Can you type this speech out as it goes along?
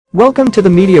Welcome to the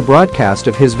media broadcast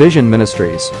of His Vision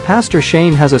Ministries. Pastor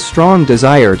Shane has a strong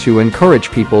desire to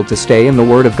encourage people to stay in the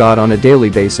Word of God on a daily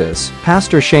basis.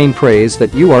 Pastor Shane prays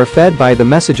that you are fed by the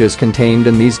messages contained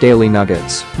in these daily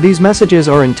nuggets. These messages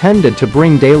are intended to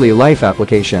bring daily life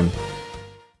application.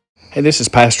 Hey, this is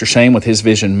Pastor Shane with His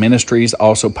Vision Ministries,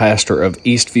 also pastor of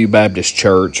Eastview Baptist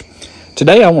Church.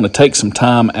 Today I want to take some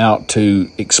time out to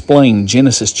explain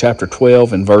Genesis chapter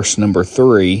 12 and verse number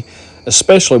 3,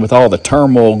 especially with all the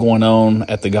turmoil going on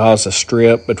at the Gaza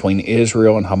Strip between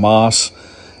Israel and Hamas.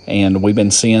 And we've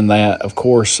been seeing that, of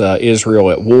course,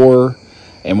 Israel at war.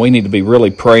 And we need to be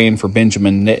really praying for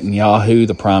Benjamin Netanyahu,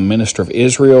 the Prime Minister of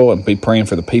Israel, and be praying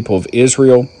for the people of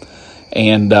Israel.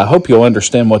 And I hope you'll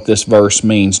understand what this verse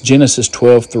means. Genesis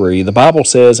 12:3, the Bible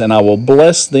says, "And I will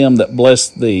bless them that bless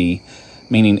thee,"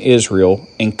 meaning Israel,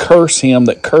 "and curse him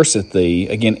that curseth thee,"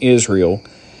 again Israel,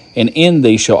 "and in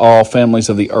thee shall all families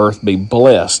of the earth be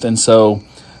blessed." And so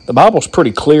the Bible's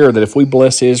pretty clear that if we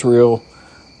bless Israel,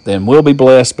 then we'll be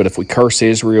blessed, but if we curse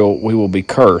Israel, we will be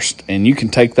cursed. And you can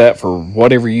take that for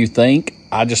whatever you think.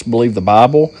 I just believe the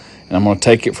Bible, and I'm going to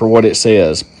take it for what it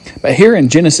says. But here in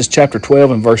Genesis chapter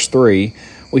 12 and verse 3,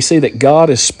 we see that God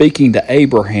is speaking to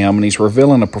Abraham, and He's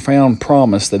revealing a profound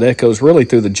promise that echoes really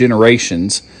through the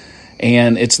generations.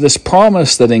 And it's this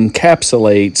promise that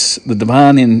encapsulates the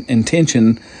divine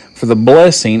intention for the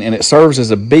blessing, and it serves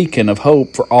as a beacon of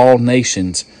hope for all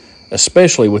nations,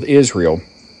 especially with Israel.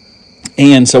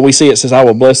 And so we see it says, "I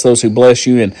will bless those who bless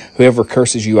you, and whoever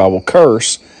curses you, I will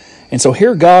curse." And so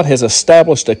here God has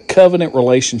established a covenant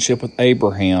relationship with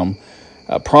Abraham,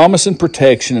 a promise and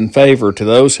protection and favor to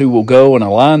those who will go and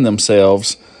align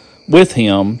themselves with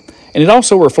him. And it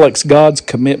also reflects God's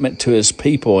commitment to His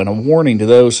people and a warning to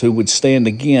those who would stand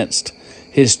against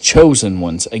His chosen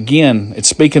ones. Again, it's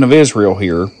speaking of Israel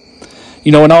here.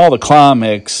 You know, in all the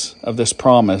climax of this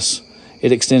promise,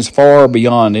 it extends far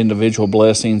beyond individual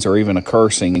blessings or even a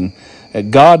cursing.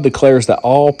 God declares that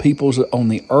all peoples on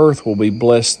the earth will be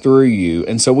blessed through you.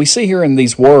 And so we see here in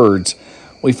these words,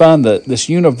 we find that this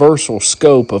universal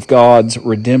scope of God's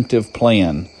redemptive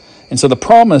plan. And so the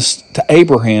promise to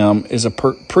Abraham is a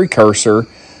precursor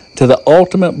to the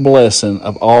ultimate blessing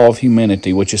of all of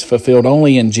humanity, which is fulfilled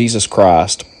only in Jesus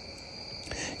Christ.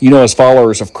 You know, as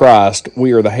followers of Christ,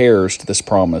 we are the heirs to this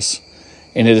promise.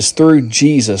 And it is through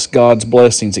Jesus God's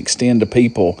blessings extend to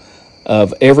people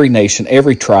of every nation,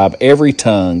 every tribe, every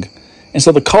tongue. And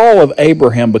so the call of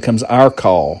Abraham becomes our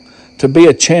call to be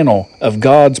a channel of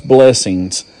God's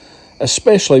blessings,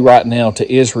 especially right now to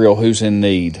Israel who's in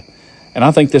need. And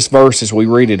I think this verse, as we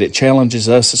read it, it challenges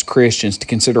us as Christians to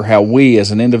consider how we as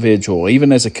an individual,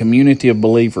 even as a community of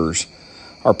believers,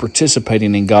 are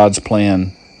participating in God's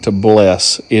plan to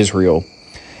bless Israel.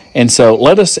 And so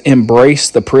let us embrace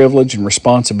the privilege and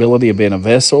responsibility of being a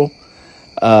vessel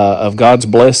of God's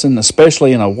blessing,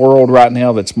 especially in a world right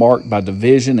now that's marked by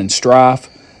division and strife.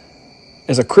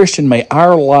 As a Christian, may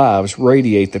our lives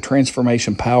radiate the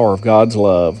transformation power of God's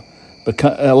love.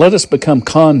 Let us become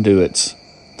conduits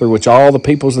through which all the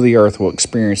peoples of the earth will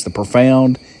experience the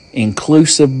profound,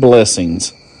 inclusive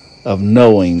blessings of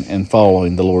knowing and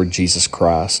following the Lord Jesus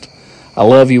Christ. I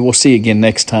love you. We'll see you again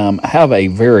next time. Have a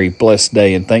very blessed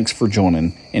day, and thanks for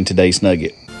joining in today's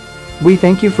Nugget. We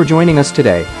thank you for joining us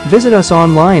today. Visit us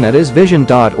online at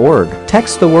isvision.org.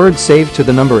 Text the word SAVE to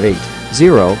the number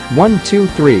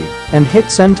 80123 and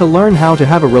hit send to learn how to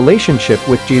have a relationship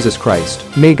with Jesus Christ.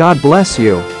 May God bless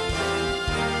you.